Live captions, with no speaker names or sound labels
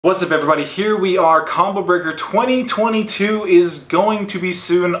What's up everybody, here we are. Combo Breaker 2022 is going to be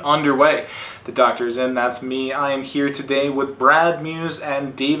soon underway. The doctor is in, that's me. I am here today with Brad Muse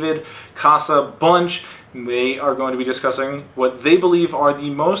and David Casa Bunch. They are going to be discussing what they believe are the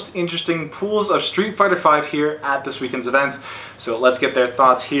most interesting pools of Street Fighter V here at this weekend's event. So let's get their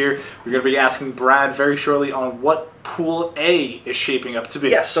thoughts here. We're going to be asking Brad very shortly on what Pool A is shaping up to be.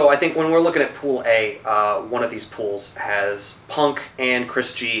 Yeah, so I think when we're looking at Pool A, one of these pools has Punk and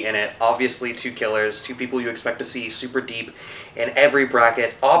Chris G in it. Obviously two killers, two people you expect to see super deep in every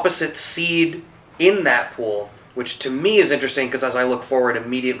bracket. Opposite seed in that pool, which to me is interesting because as I look forward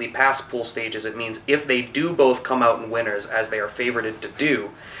immediately past pool stages, it means if they do both come out in winners, as they are favorited to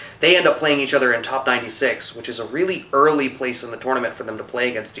do, they end up playing each other in top 96, which is a really early place in the tournament for them to play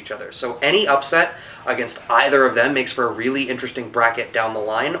against each other. So any upset against either of them makes for a really interesting bracket down the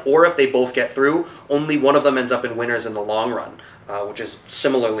line, or if they both get through, only one of them ends up in winners in the long run, which is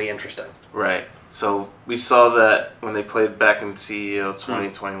similarly interesting. Right. So we saw that when they played back in CEO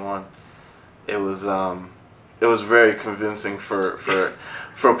 2021, it was very convincing for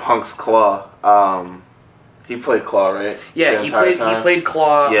Punk's Claw. He played Claw, right? Yeah, he played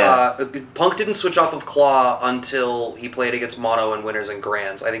Claw. Yeah. Punk didn't switch off of Claw until he played against Mono in winners and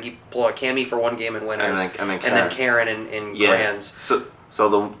grands. I think he pulled a Cammy for one game in winners, and then Karen in grands. So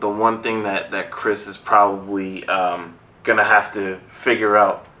the one thing that Chris is probably gonna have to figure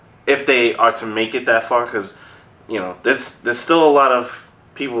out if they are to make it that far, because there's still a lot of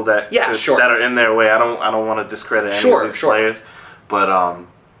people that that are in their way. I don't want to discredit any of these players, but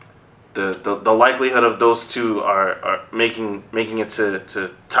the likelihood of those two are making it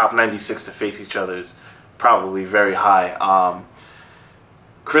to top 96 to face each other is probably very high.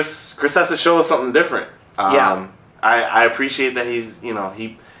 Chris has to show us something different. I appreciate that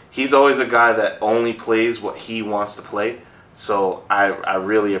he's always a guy that only plays what he wants to play. So I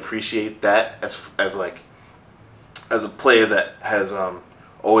really appreciate that as a player that has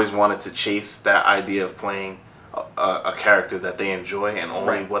always wanted to chase that idea of playing a character that they enjoy and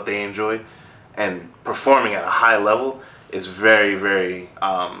only what they enjoy, and performing at a high level is very, very,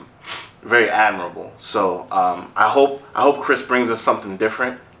 very admirable. So I hope Chris brings us something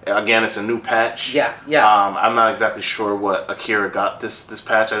different. Again, it's a new patch. I'm not exactly sure what Akira got this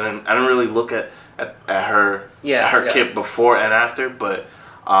patch. I didn't really look at her kit before and after, but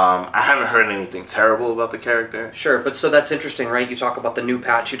I haven't heard anything terrible about the character. Sure, but so that's interesting, right? You talk about the new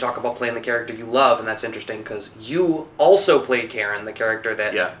patch, you talk about playing the character you love, and that's interesting because you also played Karen, the character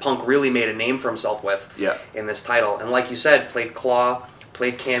that Punk really made a name for himself with in this title. And like you said, played Claw,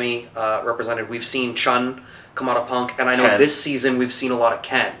 played Cammy, represented. We've seen Chun come out of Punk, and I know this season we've seen a lot of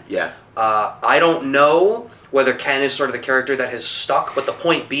Ken. I don't know whether Ken is sort of the character that has stuck, but the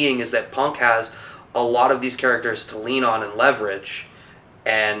point being is that Punk has a lot of these characters to lean on and leverage.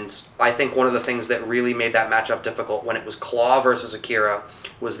 And I think one of the things that really made that matchup difficult when it was Claw versus Akira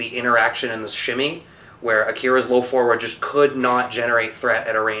was the interaction in the shimmy, where Akira's low forward just could not generate threat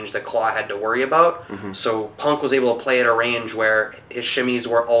at a range that Claw had to worry about. So Punk was able to play at a range where his shimmies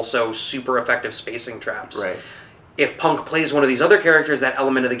were also super effective spacing traps. If Punk plays one of these other characters, that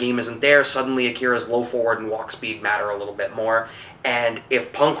element of the game isn't there. Suddenly Akira's low forward and walk speed matter a little bit more. And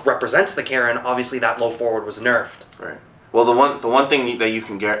if Punk represents the Karen, obviously that low forward was nerfed. Well, the one thing that you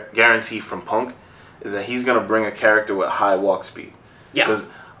can guarantee from Punk is that he's gonna bring a character with high walk speed. Because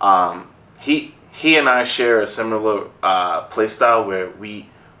he and I share a similar play style where we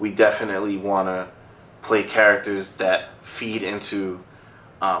definitely want to play characters that feed into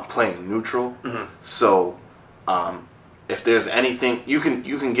playing neutral. So if there's anything you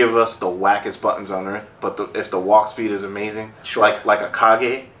can give us the wackest buttons on earth, but if the walk speed is amazing, like a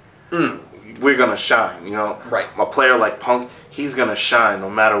Kage. We're gonna shine, A player like Punk, he's gonna shine no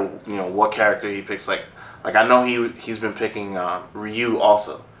matter what character he picks. Like I know he's been picking Ryu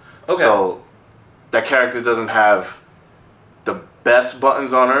also. So that character doesn't have the best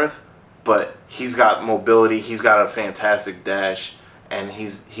buttons on earth, but he's got mobility. He's got a fantastic dash, and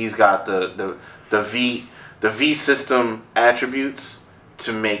he's got the V system attributes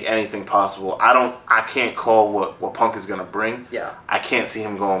to make anything possible. I can't call what Punk is gonna bring. I can't see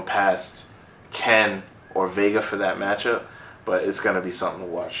him going past Ken or Vega for that matchup, but it's going to be something to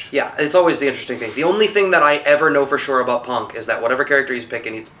watch. Yeah, it's always the interesting thing. The only thing that I ever know for sure about Punk is that whatever character he's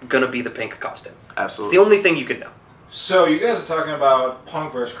picking, he's going to be the pink costume. Absolutely. It's the only thing you can know. So you guys are talking about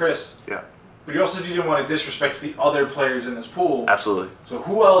Punk versus Chris. But you also didn't want to disrespect the other players in this pool. Absolutely. So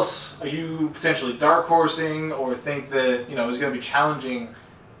who else are you potentially dark horsing or think that is going to be challenging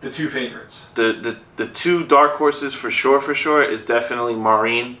the two favorites? The two dark horses for sure is definitely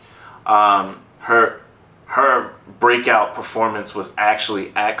Maureen. her breakout performance was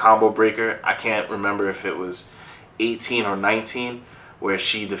actually at Combo Breaker. I can't remember if it was 18 or 19, where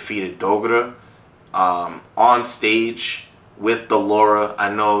she defeated Dogra on stage with the Laura. I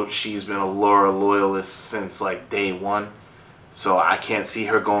know she's been a Laura loyalist since like day one, so I can't see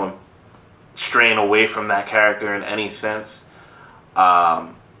her straying away from that character in any sense.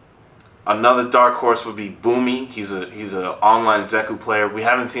 Another dark horse would be Boomy. He's an online Zeku player. We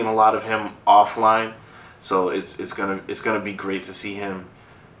haven't seen a lot of him offline, so it's gonna be great to see him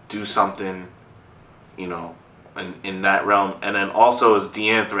do something, you know, in that realm. And then also is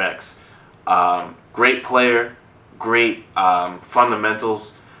D'Anthrax. Great player, great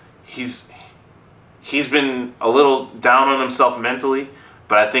fundamentals. He's been a little down on himself mentally,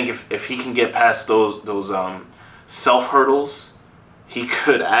 but I think if he can get past those self hurdles, he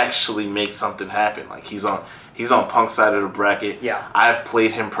could actually make something happen. Like he's on Punk's side of the bracket. Yeah. I've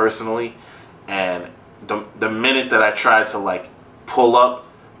played him personally, and the minute that I tried to like pull up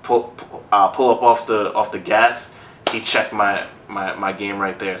off the gas, he checked my game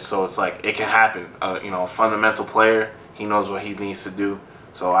right there. So it's like it can happen. You know, a fundamental player. He knows what he needs to do.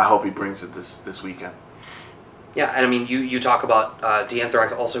 So I hope he brings it this weekend. Yeah, and I mean, you talk about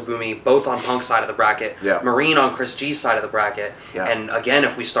D'Anthrax, also Boomy, both on Punk's side of the bracket. Yeah. Marine on Chris G's side of the bracket. Yeah. And again,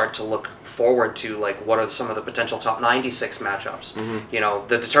 if we start to look forward to like what are some of the potential top 96 matchups, you know,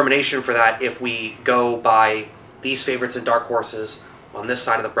 the determination for that, if we go by these favorites and dark horses on this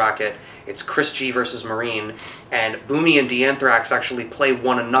side of the bracket, it's Chris G versus Marine, and Boomy and D'Anthrax actually play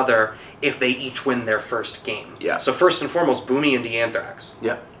one another if they each win their first game. Yeah. So first and foremost, Boomy and D'Anthrax.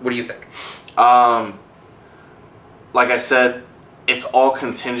 Yeah. What do you think? Like I said, it's all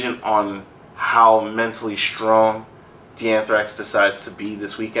contingent on how mentally strong D'Anthrax decides to be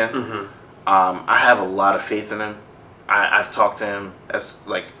this weekend. I have a lot of faith in him. I've talked to him as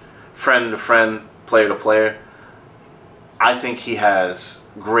like friend to friend, player to player. I think he has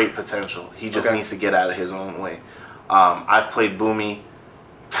great potential. He just needs to get out of his own way. I've played Boomy.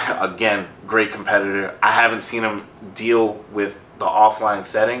 Again, great competitor. I haven't seen him deal with the offline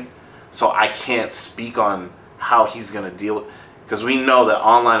setting, so I can't speak on how he's going to deal with, because we know that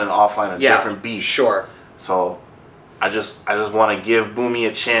online and offline are different beasts. Sure. So I just want to give Boomy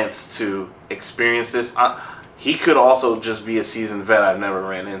a chance to experience this. He could also just be a seasoned vet I've never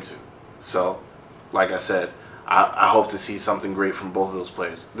ran into. So, like I said, I hope to see something great from both of those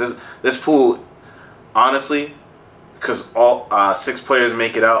players. This pool, honestly, because all 6 players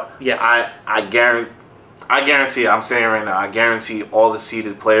make it out. Yes. I guarantee. I'm saying right now, I guarantee all the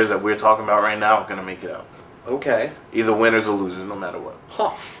seeded players that we're talking about right now are gonna make it out. Okay. Either winners or losers, no matter what.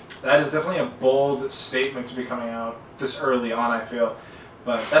 Huh. That is definitely a bold statement to be coming out this early on, I feel.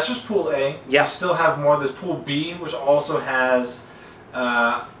 But that's just Pool A. Yeah. We still have more. There's Pool B, which also has,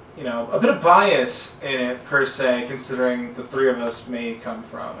 you know, a bit of bias in it, per se, considering the 3 of us may come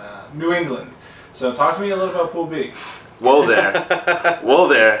from New England. So talk to me a little about Pool B. Whoa there. Whoa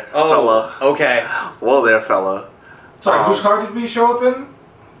there, fella. Okay. Whoa there, fella. Sorry, whose card did we show up in?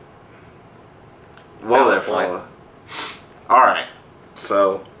 Whoa there, fella. Alright.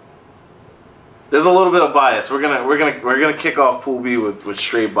 So there's a little bit of bias. We're gonna kick off Pool B with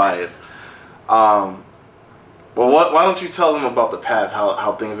straight bias. Well, why don't you tell them about the path,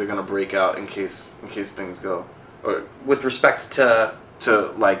 how things are gonna break out in case things go, or with respect to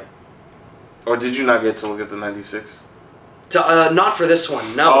like, or did you not get to look at the 96? Not for this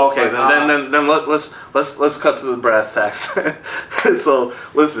one, no. Oh, okay, then let's cut to the brass tacks. So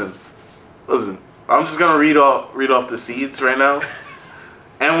listen. I'm just gonna read off the seeds right now.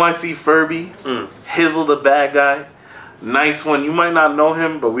 NYC Furby, Hizzle the bad guy, nice one. You might not know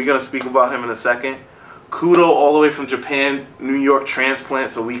him, but we're gonna speak about him in a second. Kudo all the way from Japan, New York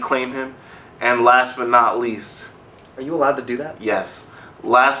transplant, so we claim him. And last but not least, are you allowed to do that? Yes.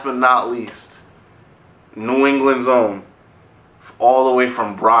 Last but not least, New England's own, all the way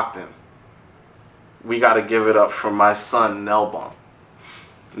from Brockton. We got to give it up for my son, Nelbaum.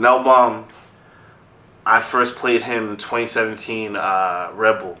 Nelbaum, I first played him in 2017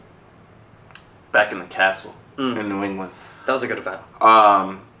 Rebel, back in the Castle in New England. That was a good event.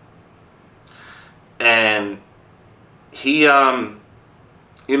 And he, you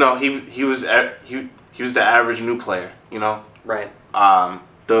know, he was the average new player, you know. Right.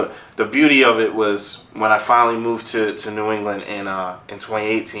 The beauty of it was when I finally moved to New England in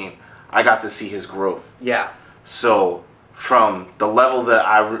 2018, I got to see his growth. Yeah. So from the level that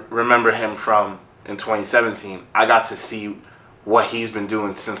I remember him from in 2017, I got to see what he's been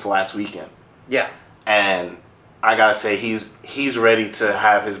doing since last weekend. Yeah. And I gotta say he's ready to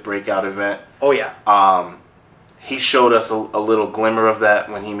have his breakout event. Oh yeah. He showed us a little glimmer of that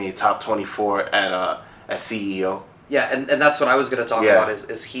when he made top 24 at as CEO. Yeah, and that's what I was going to talk about is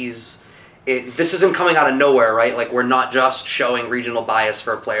this isn't coming out of nowhere, right? Like, we're not just showing regional bias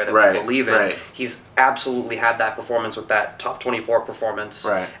for a player that we believe in. Right. He's absolutely had that performance with that top 24 performance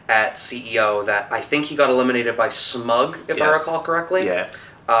at CEO that I think he got eliminated by Smug, if I recall correctly.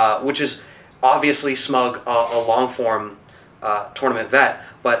 Yeah. Which is obviously Smug, a long-form tournament vet.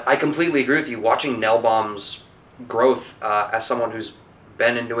 But I completely agree with you. Watching Nelbaum's growth as someone who's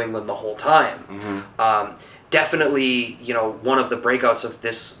been in New England the whole time, definitely, one of the breakouts of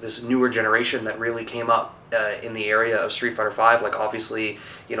this newer generation that really came up in the area of Street Fighter V. Like, obviously,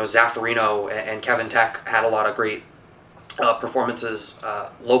 Zaffarino and Kevin Tech had a lot of great performances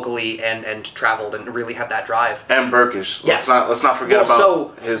locally and traveled and really had that drive. And Burkish. Let's not forget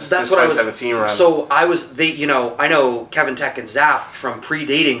about his 517 run. So I know Kevin Tech and Zaf from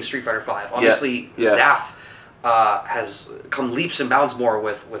predating Street Fighter V. Obviously, Zaf has come leaps and bounds more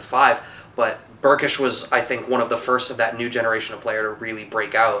with 5, but Burkish was, I think, one of the first of that new generation of player to really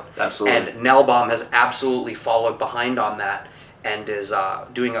break out. Absolutely. And Nelbaum has absolutely followed behind on that and is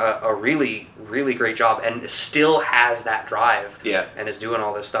doing a really, really great job and still has that drive and is doing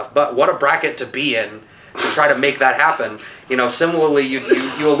all this stuff. But what a bracket to be in to try to make that happen. Similarly,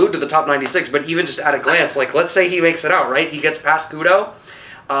 you allude to the top 96, but even just at a glance, like, let's say he makes it out, right? He gets past Kudo.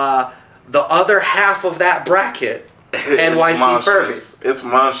 The other half of that bracket, NYC Furby. It's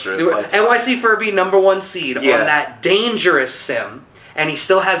monstrous. NYC Furby, #1 seed on that dangerous sim, and he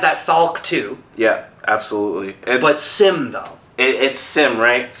still has that Falk too. Yeah, absolutely. But sim though. It's sim,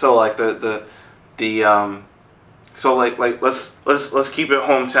 right? So like let's keep it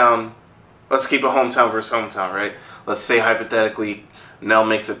hometown. Let's keep it hometown versus hometown, right? Let's say hypothetically, Nell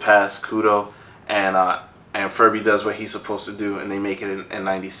makes it past Kudo, and Furby does what he's supposed to do, and they make it in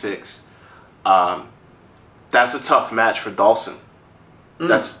 96. That's a tough match for Dawson.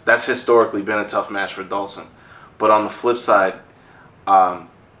 That's historically been a tough match for Dawson. But on the flip side,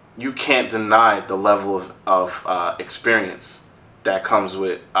 you can't deny the level of experience that comes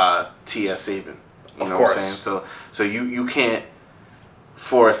with T.S. Sabin. You know what I'm saying? So you can't,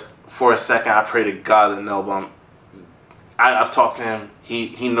 for a second, I pray to God that Nelbaum, I've talked to him,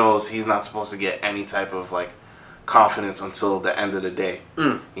 he knows he's not supposed to get any type of like confidence until the end of the day.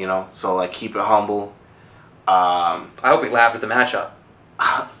 So like keep it humble. I hope he laughed at the matchup.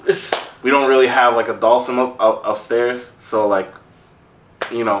 We don't really have like a Dawson upstairs, so like,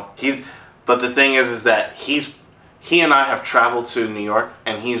 but the thing is that he and I have traveled to New York,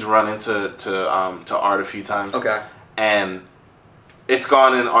 and he's run into Art a few times. Okay. And it's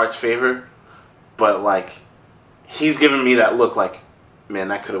gone in Art's favor, but like, he's giving me that look like, man,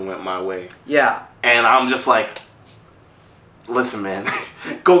 that could have went my way. Yeah. And I'm just like, listen, man,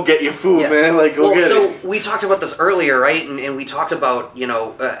 go get your food, man. Like, go get it. So we talked about this earlier, right? And we talked about,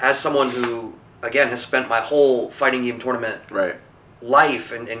 as someone who, again, has spent my whole fighting game tournament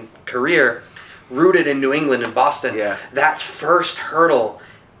life and career rooted in New England and Boston, that first hurdle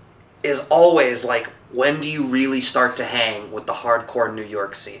is always like, when do you really start to hang with the hardcore New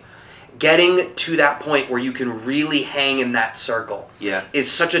York scene? Getting to that point where you can really hang in that circle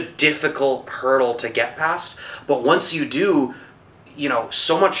is such a difficult hurdle to get past. But once you do,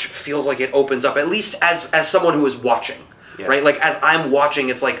 so much feels like it opens up, at least as someone who is watching, right? Like, as I'm watching,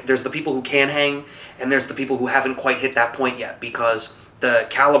 it's like there's the people who can hang, and there's the people who haven't quite hit that point yet, because the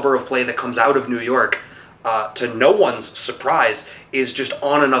caliber of play that comes out of New York, to no one's surprise, is just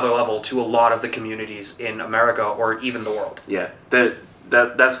on another level to a lot of the communities in America or even the world. Yeah,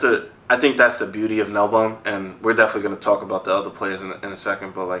 I think that's the beauty of Nelbaum, and we're definitely going to talk about the other players in a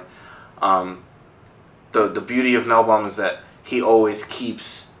second. But like, the beauty of Nelbaum is that he always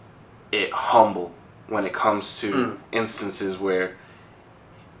keeps it humble when it comes to instances where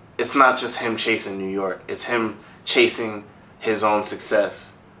it's not just him chasing New York; it's him chasing his own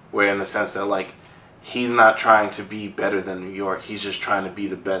success. Where in the sense that like, he's not trying to be better than New York; he's just trying to be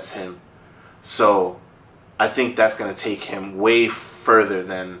the best him. So, I think that's going to take him way further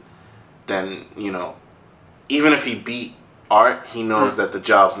than even if he beat Art, he knows that the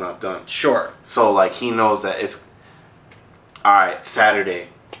job's not done. Sure. So like, he knows that it's all right. Saturday,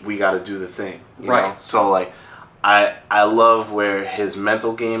 we got to do the thing. You know? So like, I love where his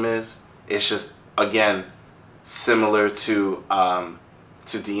mental game is. It's just, again, similar to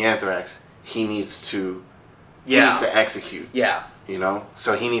D'Anthrax. He needs to execute. Yeah.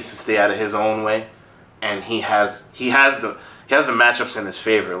 So he needs to stay out of his own way, and he has the matchups in his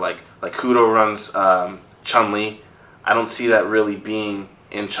favor. Like Kudo runs Chun-Li. I don't see that really being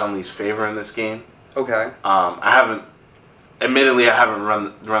in Chun-Li's favor in this game. Okay. I haven't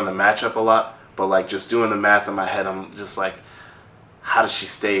run the matchup a lot, but like, just doing the math in my head, I'm just like, how does she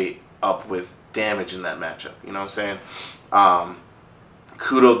stay up with damage in that matchup. You know what I'm saying?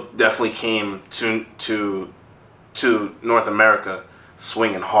 Kudo definitely came to North America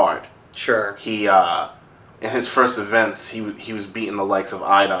swinging hard. Sure. He in his first events he was beating the likes of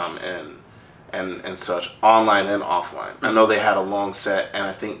Idom and such, online and offline. I know they had a long set, and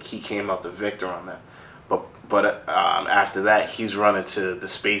I think he came out the victor on that. But after that, he's running to the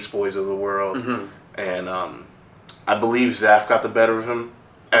Space Boys of the world, and I believe Zaf got the better of him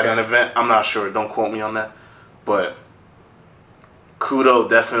at an event. I'm not sure. Don't quote me on that. But Kudo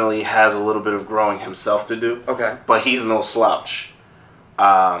definitely has a little bit of growing himself to do. Okay. But he's no slouch.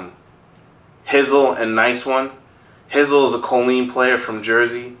 Hizzle and Nice One. Hizzle is a Colleen player from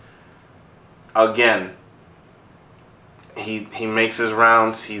Jersey. Again, he makes his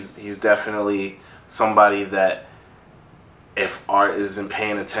rounds. He's definitely somebody that, if Art isn't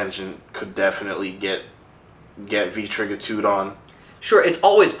paying attention, could definitely get V-Trigger 2'd on. Sure, it's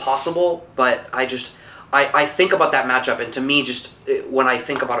always possible, but I think about that matchup, and to me, just when I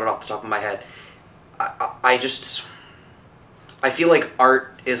think about it off the top of my head, I feel like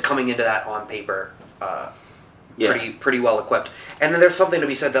Art is coming into that on paper pretty well equipped. And then there's something to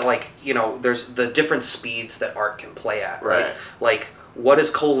be said that, like, you know, there's the different speeds that Art can play at, right? Like, what does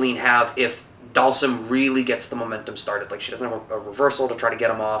Colleen have if Dhalsim really gets the momentum started? Like, she doesn't have a reversal to try to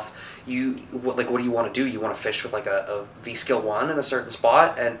get him off. What do you want to do? You want to fish with like a V skill 1 in a certain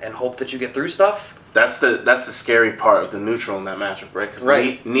spot and hope that you get through stuff? That's the scary part of the neutral in that matchup, right?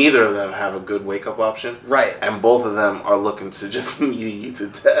 Because neither of them have a good wake-up option. Right. And both of them are looking to just meet you to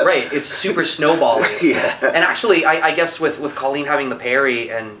death. Right. It's super snowballing. Yeah. And actually, I guess with Colleen having the parry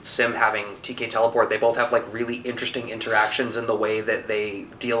and Sim having TK teleport, they both have like really interesting interactions in the way that they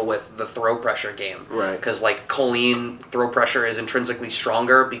deal with the throw pressure game. Right. Because like Colleen, throw pressure is intrinsically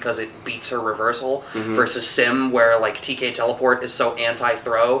stronger because it beats her reversal, versus Sim, where like TK teleport is so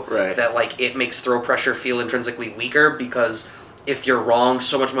anti-throw that like it makes throw pressure feel intrinsically weaker, because if you're wrong,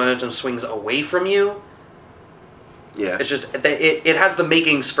 so much momentum swings away from you. Yeah, it's just it has the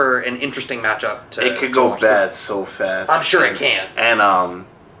makings for an interesting matchup. It could go bad so fast. I'm sure it can. And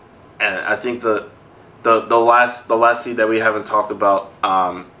I think the last seed that we haven't talked about,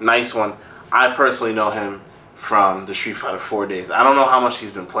 Nice One. I personally know him from the Street Fighter 4 days. I don't know how much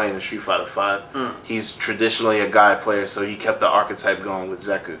he's been playing in Street Fighter 5. He's traditionally a guy player, so he kept the archetype going with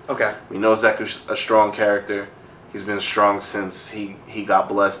Zeku. Okay. We know Zeku's a strong character. He's been strong since he got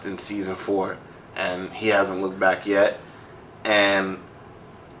blessed in Season 4, and he hasn't looked back yet. And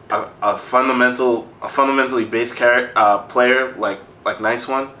a fundamentally based player like Nice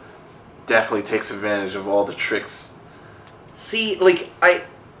One definitely takes advantage of all the tricks. See, like,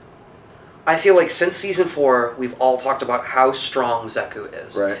 I feel like since Season 4, we've all talked about how strong Zeku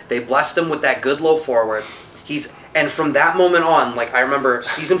is. Right. They blessed him with that good low forward. And from that moment on, like, I remember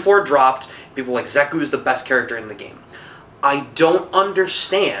Season 4 dropped, people were like, Zeku's the best character in the game. I don't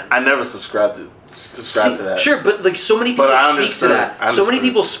understand. I never subscribed to that. Sure, but like so many people speak to that. So many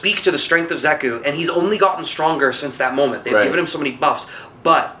people speak to the strength of Zeku, and he's only gotten stronger since that moment. They've given him so many buffs.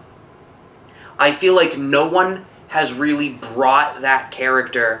 But I feel like no one has really brought that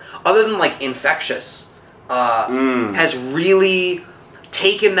character, other than like Infectious, has really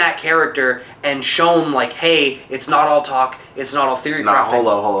taken that character and shown like, hey, it's not all talk, it's not all theory crafting.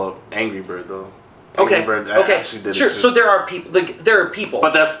 Hold up. Angry Bird though. Okay. Actually did sure. it too. So there are people.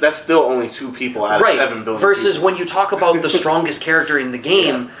 But that's still only 2 people out of 7 billion. Versus when you talk about the strongest character in the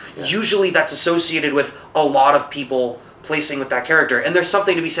game, usually that's associated with a lot of people placing with that character. And there's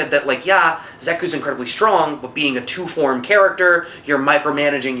something to be said that, like, yeah, Zeku's incredibly strong, but being a 2-form character, you're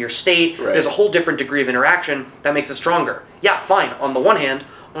micromanaging your state, there's a whole different degree of interaction that makes it stronger. Yeah, fine, on the one hand.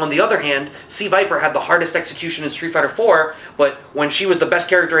 On the other hand, C. Viper had the hardest execution in Street Fighter 4, but when she was the best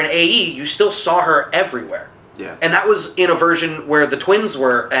character in AE, you still saw her everywhere. Yeah. And that was in a version where the twins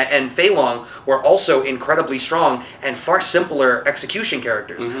were, and Fei Long were also incredibly strong and far simpler execution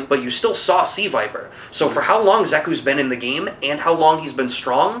characters. But you still saw C. Viper. So for how long Zeku's been in the game and how long he's been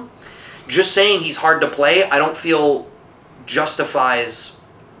strong, just saying he's hard to play, I don't feel justifies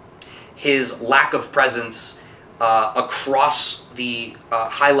his lack of presence across the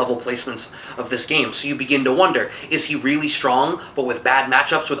high-level placements of this game. So you begin to wonder, is he really strong, but with bad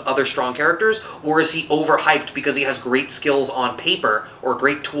matchups with other strong characters? Or is he overhyped because he has great skills on paper, or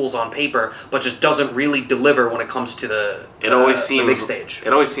great tools on paper, but just doesn't really deliver when it comes to the big stage?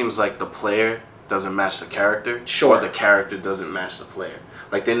 It always seems like the player doesn't match the character, or the character doesn't match the player.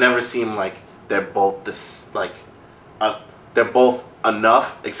 Like, they never seem like they're both they're both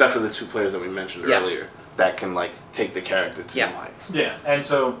enough, except for the 2 players that we mentioned earlier, that can like take the character to new heights. Yeah, and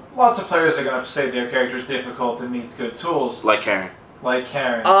so lots of players are gonna say their character's difficult and needs good tools. Like Karen.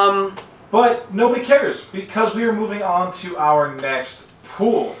 But nobody cares because we are moving on to our next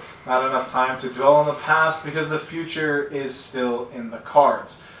pool. Not enough time to dwell on the past because the future is still in the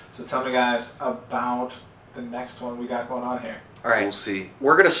cards. So tell me, guys, about the next one we got going on here. All right. Pool C.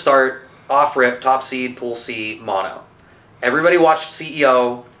 We're going to start off rip, top seed, Pool C, mono. Everybody watched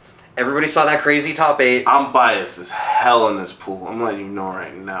CEO. Everybody saw that crazy top 8. I'm biased as hell in this pool. I'm letting you know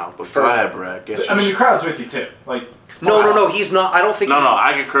right now. But go ahead, Brad. I mean, your crowd's with you, too. Like, no, he's not. I don't think No,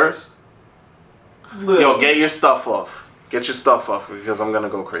 I can curse. Yo, get your stuff off. Get your stuff off because I'm going to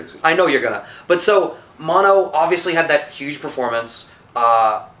go crazy. I know you're going to. But so, mono obviously had that huge performance.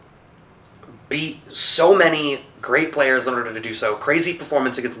 Beat so many great players in order to do so. Crazy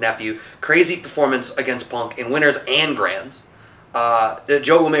performance against Nephew. Crazy performance against Punk in winners and grands.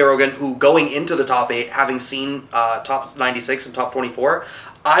 Joe Ume-Rogan, who going into the top 8, having seen top 96 and top 24,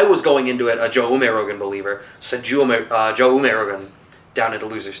 I was going into it a Joe Ume-Rogan believer. Said Joe Ume-Rogan down into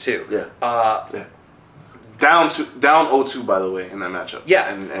losers too. Yeah. Down 0-2, by the way, in that matchup.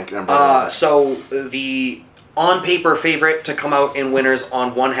 Yeah. So the on paper favorite to come out in winners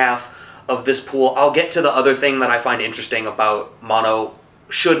on one half of this pool. I'll get to the other thing that I find interesting about mono.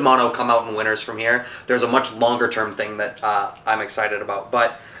 Should mono come out in winners from here? There's a much longer term thing that I'm excited about.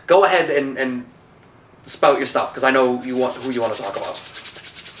 But go ahead and spout your stuff because I know who you want to talk about.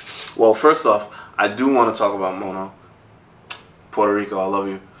 Well, first off, I do want to talk about mono. Puerto Rico, I love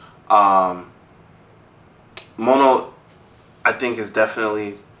you. Mono, I think, is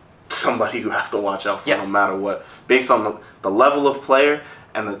definitely somebody you have to watch out for no matter what. Based on the level of player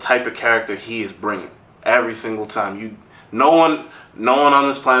and the type of character he is bringing. Every single time. No one on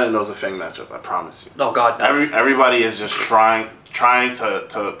this planet knows a Fang matchup, I promise you. Oh, God, no. Everybody is just trying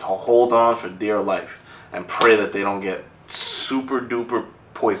to hold on for dear life and pray that they don't get super duper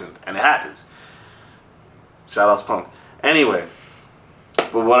poisoned. And it happens. Shout out to Punk. Anyway,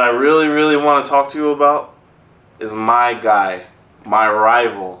 but what I really, really want to talk to you about is my guy, my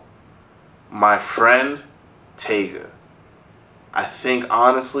rival, my friend, Taiga. I think,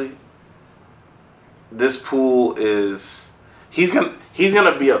 honestly, this pool is... He's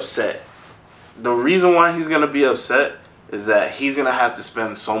gonna be upset. The reason why he's gonna be upset is that he's gonna have to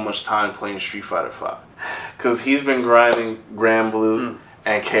spend so much time playing Street Fighter V. Because he's been grinding Grand Blue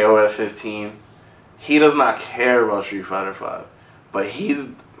and KOF 15. He does not care about Street Fighter V. But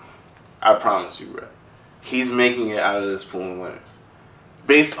I promise you, bro, he's making it out of this pool in winners.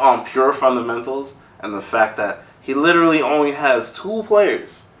 Based on pure fundamentals and the fact that he literally only has 2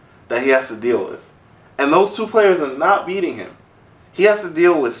 players that he has to deal with. And those 2 players are not beating him. He has to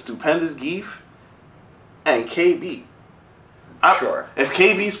deal with Stupendous Geef and KB. Sure. If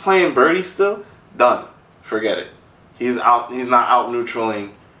KB's playing Birdie still, done. Forget it. He's out. He's not out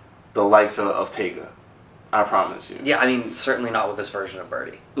neutraling the likes of Taiga. I promise you. Yeah, I mean, certainly not with this version of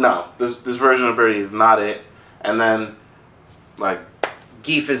Birdie. No, this version of Birdie is not it. And then, like...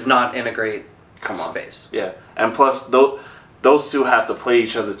 Geef is not in a great space. Yeah, and plus, those 2 have to play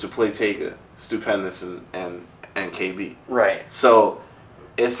each other to play Taiga. Stupendous and KB. Right. So,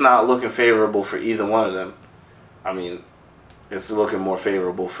 it's not looking favorable for either one of them. I mean, it's looking more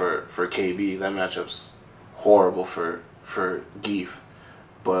favorable for KB. That matchup's horrible for Geef.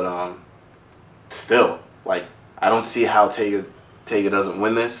 But, still, like, I don't see how Taiga doesn't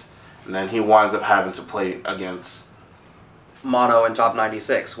win this, and then he winds up having to play against mono in top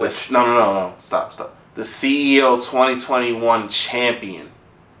 96. Which no, stop. The CEO 2021 champion.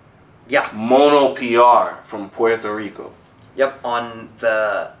 Yeah. Mono PR from Puerto Rico. Yep, on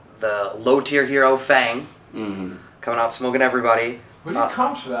the low tier hero Fang. Mm-hmm. Coming out smoking everybody. Who do you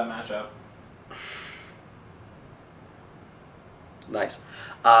comps for that matchup? Nice.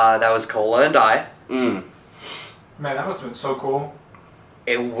 That was Cola and I. Man, that must have been so cool.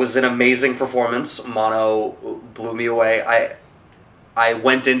 It was an amazing performance. Mono blew me away. I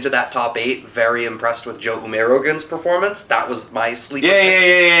went into that top 8 very impressed with Joe Ume-Rogan's performance. That was my sleeper.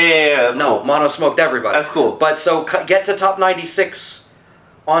 Yeah. That's cool. Mono smoked everybody. That's cool. But so get to top 96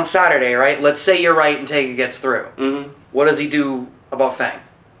 on Saturday, right? Let's say you're right and Taiga gets through. Mm-hmm. What does he do about Fang?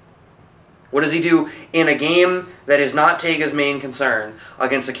 What does he do in a game that is not Taiga's main concern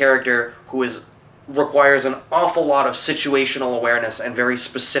against a character who requires an awful lot of situational awareness and very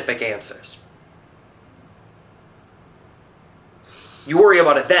specific answers? You worry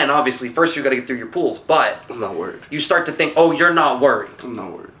about it then, obviously. First, you got to get through your pools, but... I'm not worried. You start to think, oh, you're not worried. I'm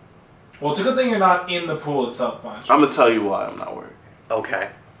not worried. Well, it's a good thing you're not in the pool itself, Bunch. I'm going to tell you why I'm not worried. Okay.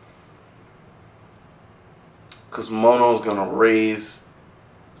 Because Mono's going to raise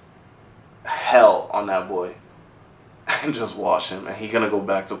hell on that boy. can just wash him, and he's gonna go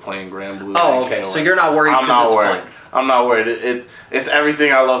back to playing Grand Blue. Oh, okay. So you're not worried because it's worried. fun. I'm not worried. It's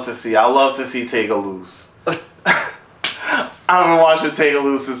everything I love to see. I love to see Tega lose. I've been watching Tega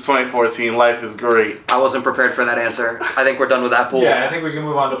lose since 2014. Life is great. I wasn't prepared for that answer. I think we're done with that pool. Yeah, I think we can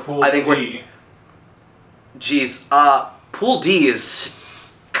move on to Pool D. Jeez. Pool D is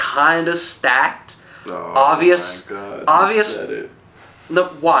kind of stacked. Oh, obvious. My God. Obvious. You said it. No,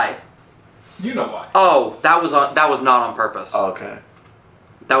 why? You know why. Oh, that was not on purpose. Oh, okay.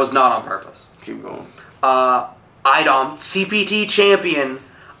 That was not on purpose. Keep going. Idom, CPT champion.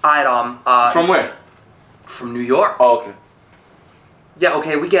 Idom. From where? From New York. Oh, okay. Yeah,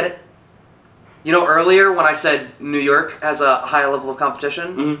 okay, we get it. You know, earlier when I said New York has a high level of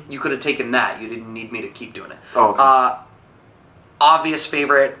competition, you could have taken that. You didn't need me to keep doing it. Oh, okay. Obvious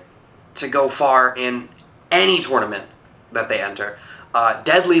favorite to go far in any tournament that they enter.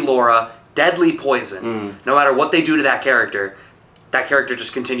 Deadly Laura, Deadly Poison. No matter what they do to that character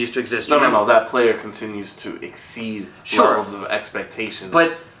just continues to exist. No. That player continues to exceed levels of expectations.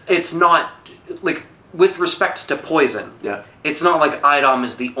 But it's not, like, with respect to Poison, it's not like Idom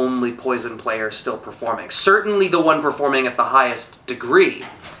is the only Poison player still performing. Certainly the one performing at the highest degree,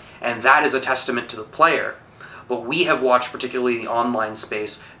 and that is a testament to the player. But we have watched, particularly in the online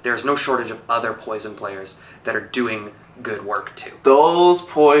space, there's no shortage of other Poison players that are doing good work too. Those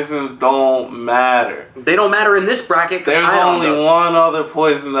Poisons don't matter. They don't matter in this bracket. There's only one other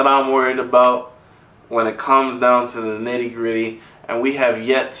Poison that I'm worried about when it comes down to the nitty gritty, and we have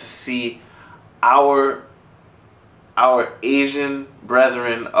yet to see our Asian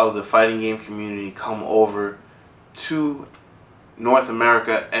brethren of the fighting game community come over to North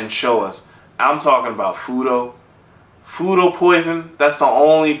America and show us. I'm talking about Fudo. Fudo Poison, that's the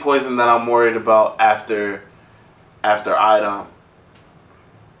only Poison that I'm worried about after Idom.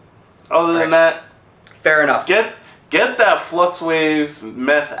 Other than that, fair enough. Get that Flux Waves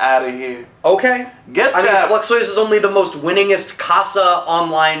mess out of here. Okay. I mean, Flux Waves is only the most winningest Casa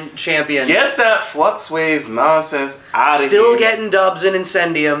online champion. Get that Flux Waves nonsense out of here. Still getting dubs in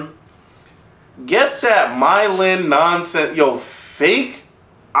Incendium. Get that Mylin nonsense. Yo, fake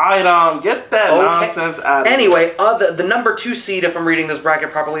Idom. Get that nonsense out of here. Anyway, the number 2 seed, if I'm reading this bracket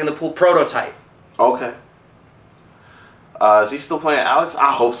properly, in the pool, Prototype. Okay. Is he still playing Alex?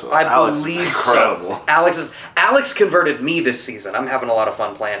 I hope so. I Alex believe is incredible. So. Alex converted me this season. I'm having a lot of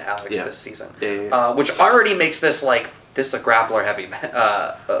fun playing Alex this season. Which already makes this a grappler heavy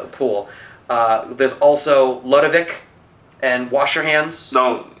pool. There's also Ludovic and Wash Your Hands.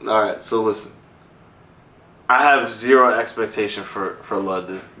 No, alright, so listen. I have zero expectation for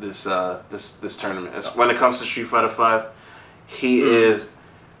Lud this tournament. When it comes to Street Fighter V, he is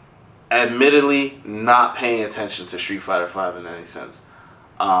admittedly not paying attention to Street Fighter V in any sense.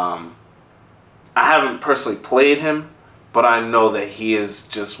 I haven't personally played him, but I know that he is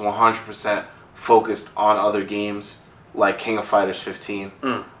just 100% focused on other games like King of Fighters 15.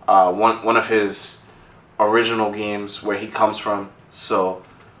 One of his original games where he comes from. So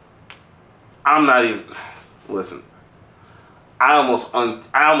I'm not even... Listen, I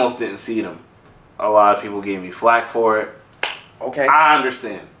almost didn't seed him. A lot of people gave me flack for it. Okay. I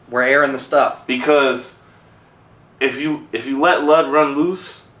understand. We're airing the stuff. Because if you let Lud run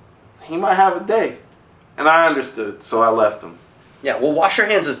loose, he might have a day. And I understood, so I left him. Yeah, well, Wash Your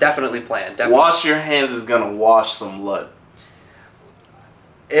Hands is definitely planned. Definitely. Wash Your Hands is going to wash some Lud.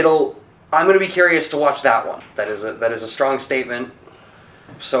 I'm going to be curious to watch that one. That is a strong statement.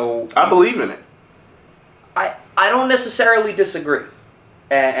 So I believe in it. I don't necessarily disagree.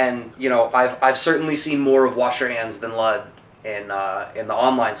 And you know, I've certainly seen more of Wash Your Hands than Lud in the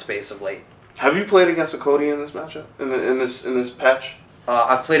online space of late. Have you played against a Cody in this matchup? In this patch?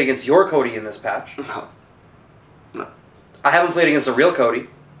 I've played against your Cody in this patch. No. I haven't played against a real Cody.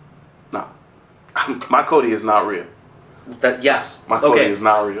 No. My Cody is not real. Yes. My Cody is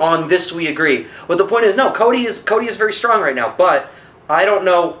not real. On this we agree. But the point is, no, Cody is very strong right now, but I don't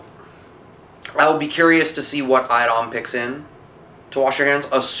know. I will be curious to see what Idom picks in to Wash Your Hands,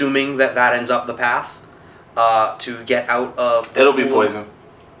 assuming that ends up the path to get out of this It'll be Poison.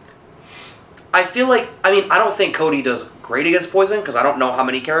 I feel like, I don't think Cody does great against Poison, because I don't know how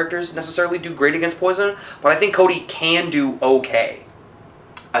many characters necessarily do great against Poison, but I think Cody can do okay.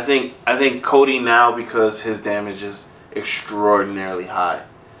 I think Cody now, because his damage is extraordinarily high,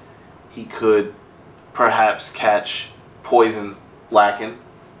 he could perhaps catch Poison lacking.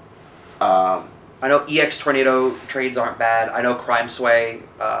 I know EX Tornado trades aren't bad. I know Crime Sway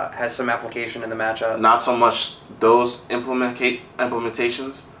has some application in the matchup. Not so much those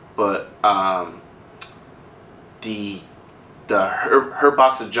implementations, but the hurt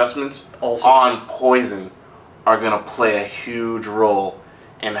box adjustments also on Poison are going to play a huge role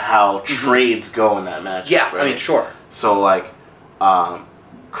in how trades go in that match. Yeah, right? I mean, sure. So, like,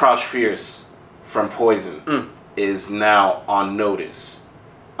 Crouch Fierce from Poison is now on notice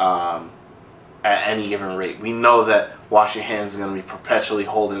at any given rate. We know that Wash Your Hands is going to be perpetually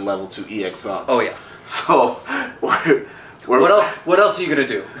holding level 2 EX on. Oh, yeah. So, what else are you going to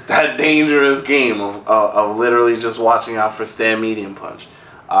do? That dangerous game of literally just watching out for stand medium punch.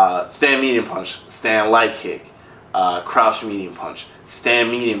 Stand medium punch, stand light kick, crouch medium punch, stand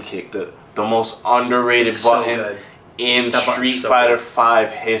medium kick, the most underrated button in Street Fighter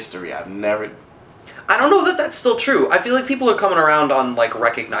V history. I don't know that that's still true. I feel like people are coming around on like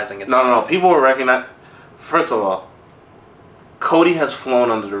recognizing it. No. People are recognizing. First of all, Cody has flown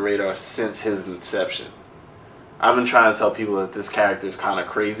under the radar since his inception. I've been trying to tell people that this character is kind of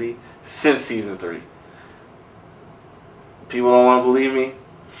crazy since Season 3. People don't want to believe me?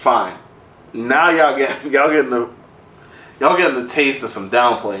 Fine. Now y'all getting the taste of some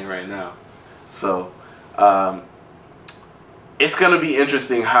downplaying right now. So, it's gonna be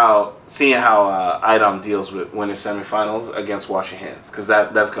interesting seeing how IDOM deals with winter semifinals against Wash Your Hands, because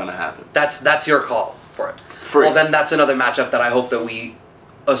that's gonna happen. That's your call for it. Well, then that's another matchup that I hope that we,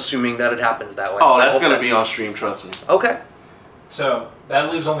 assuming that it happens that way. Oh, that's gonna be on stream. Trust me. Okay. So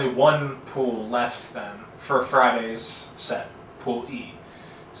that leaves only one pool left then for Friday's set, Pool E.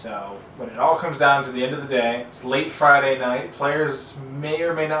 So when it all comes down to the end of the day, it's late Friday night. Players may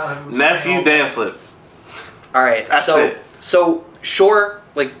or may not have Nephew dance slip. All right, that's it. So sure,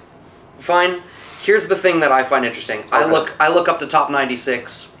 like, fine. Here's the thing that I find interesting. Okay. I look up the top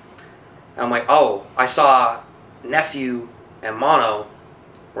 96. And I'm like, oh, I saw Nephew and Mono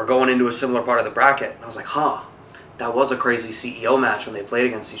were going into a similar part of the bracket. And I was like, huh, that was a crazy CEO match when they played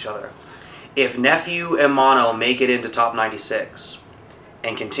against each other. If Nephew and Mono make it into top 96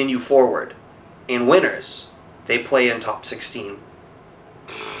 and continue forward in winners, they play in top 16.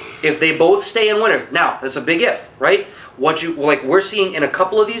 If they both stay in winners, now that's a big if, right? We're seeing in a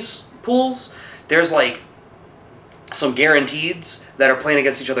couple of these pools, there's like some guaranteeds that are playing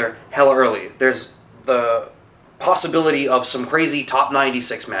against each other hella early. There's the possibility of some crazy top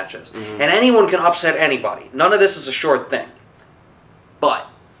 96 matches, and anyone can upset anybody. None of this is a sure thing. But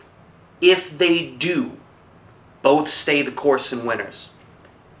if they do both stay the course in winners,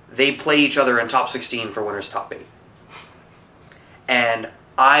 they play each other in top 16 for winners top 8. And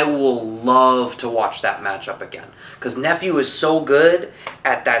I will love to watch that matchup again. Because Nephew is so good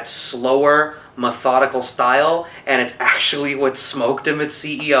at that slower, methodical style, and it's actually what smoked him at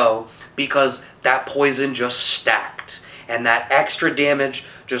CEO, because that poison just stacked. And that extra damage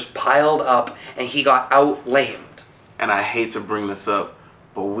just piled up, and he got outlamed. And I hate to bring this up,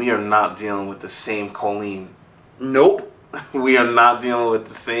 but we are not dealing with the same Colleen. Nope. We are not dealing with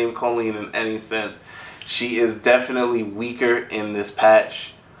the same Colleen in any sense. She is definitely weaker in this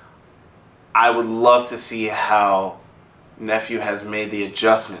patch. I would love to see how Nephew has made the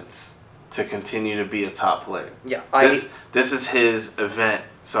adjustments to continue to be a top player. Yeah, this is his event.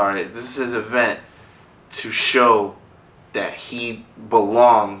 Sorry, this is his event to show that he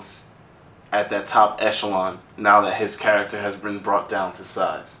belongs at that top echelon now that his character has been brought down to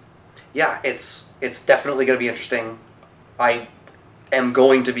size. Yeah, it's definitely going to be interesting. I am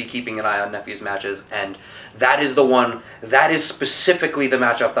going to be keeping an eye on Nephew's matches, and that is specifically the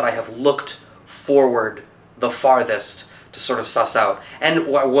matchup that I have looked forward the farthest to sort of suss out. And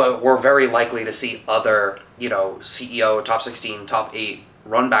we're very likely to see other, CEO, top 16, top 8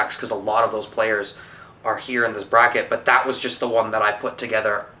 runbacks, because a lot of those players are here in this bracket, but that was just the one that I put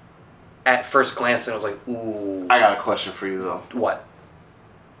together at first glance, and I was like, ooh. I got a question for you, though. What?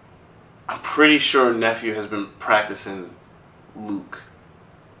 I'm pretty sure Nephew has been practicing Luke.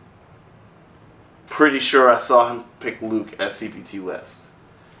 Pretty sure I saw him pick Luke at CPT West.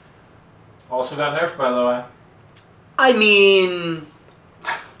 Also got nerfed, by the way. I mean,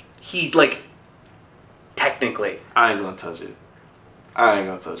 he, technically. I ain't gonna touch it.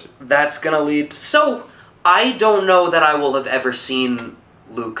 That's gonna lead... So, I don't know that I will have ever seen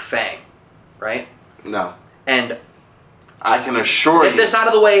Luke Fang, right? No. And I can assure you... Get this out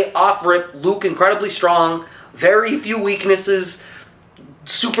of the way, off rip, Luke incredibly strong, very few weaknesses,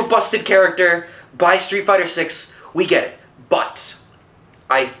 super busted character, by Street Fighter 6, we get it. But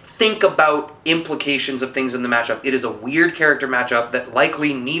I think about implications of things in the matchup. It is a weird character matchup that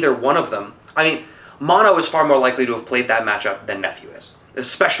likely neither one of them... I mean, Mono is far more likely to have played that matchup than Nephew is,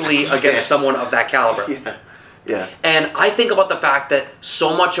 especially against someone of that caliber. Yeah. And I think about the fact that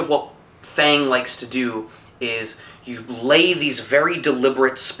so much of what Fang likes to do is you lay these very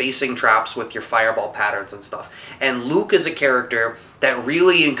deliberate spacing traps with your fireball patterns and stuff. And Luke is a character that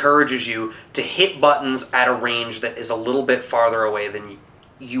really encourages you to hit buttons at a range that is a little bit farther away than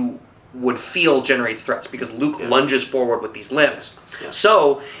you would feel generates threats, because Luke lunges forward with these limbs.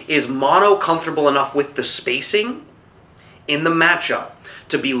 So, is Mono comfortable enough with the spacing in the matchup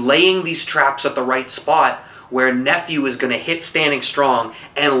to be laying these traps at the right spot where Nephew is going to hit standing strong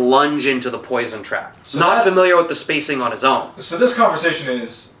and lunge into the poison trap? So not familiar with the spacing on his own. So this conversation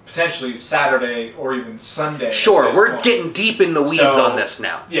is potentially Saturday or even Sunday. Sure, we're getting deep in the weeds on this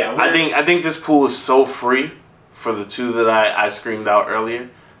now. Yeah, I think this pool is so free for the two that I screamed out earlier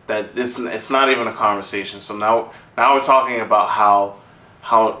that it's not even a conversation. So now we're talking about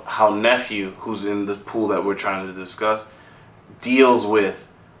how Nephew, who's in the pool that we're trying to discuss, deals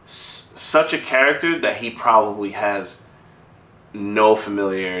with such a character that he probably has no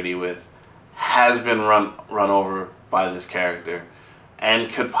familiarity with, has been run over by this character,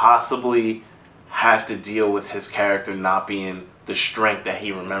 and could possibly have to deal with his character not being the strength that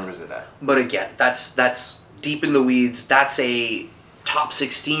he remembers it at. But again, that's deep in the weeds. That's a top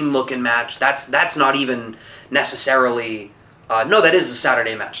 16 looking match. That's not even necessarily... no, that is a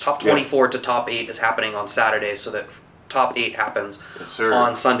Saturday match. Top 24 to top 8 is happening on Saturday, so that top 8 happens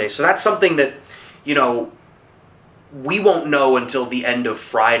on Sunday. So that's something that, you know, we won't know until the end of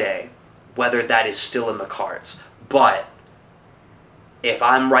Friday whether that is still in the cards. But if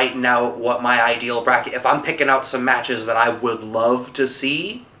I'm writing out what my ideal bracket, if I'm picking out some matches that I would love to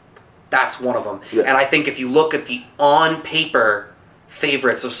see, that's one of them. Yeah. And I think if you look at the on-paper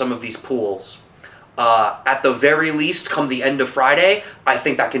favorites of some of these pools, at the very least, come the end of Friday, I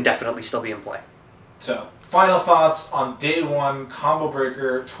think that can definitely still be in play. So, final thoughts on Day 1 Combo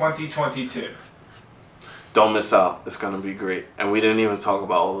Breaker 2022. Don't miss out. It's going to be great. And we didn't even talk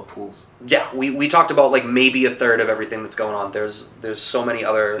about all the pools. Yeah, we talked about like maybe a third of everything that's going on. There's so many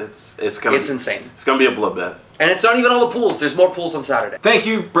other... It's insane. It's going to be a bloodbath. And it's not even all the pools. There's more pools on Saturday. Thank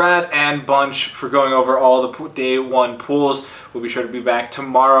you, Brad and Bunch, for going over all the Day 1 pools. We'll be sure to be back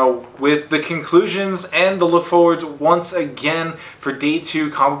tomorrow with the conclusions and the look forwards once again for Day 2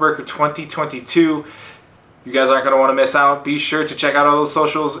 Combo Breaker 2022. You guys aren't going to want to miss out. Be sure to check out all those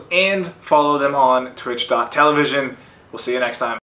socials and follow them on twitch.tv. We'll see you next time.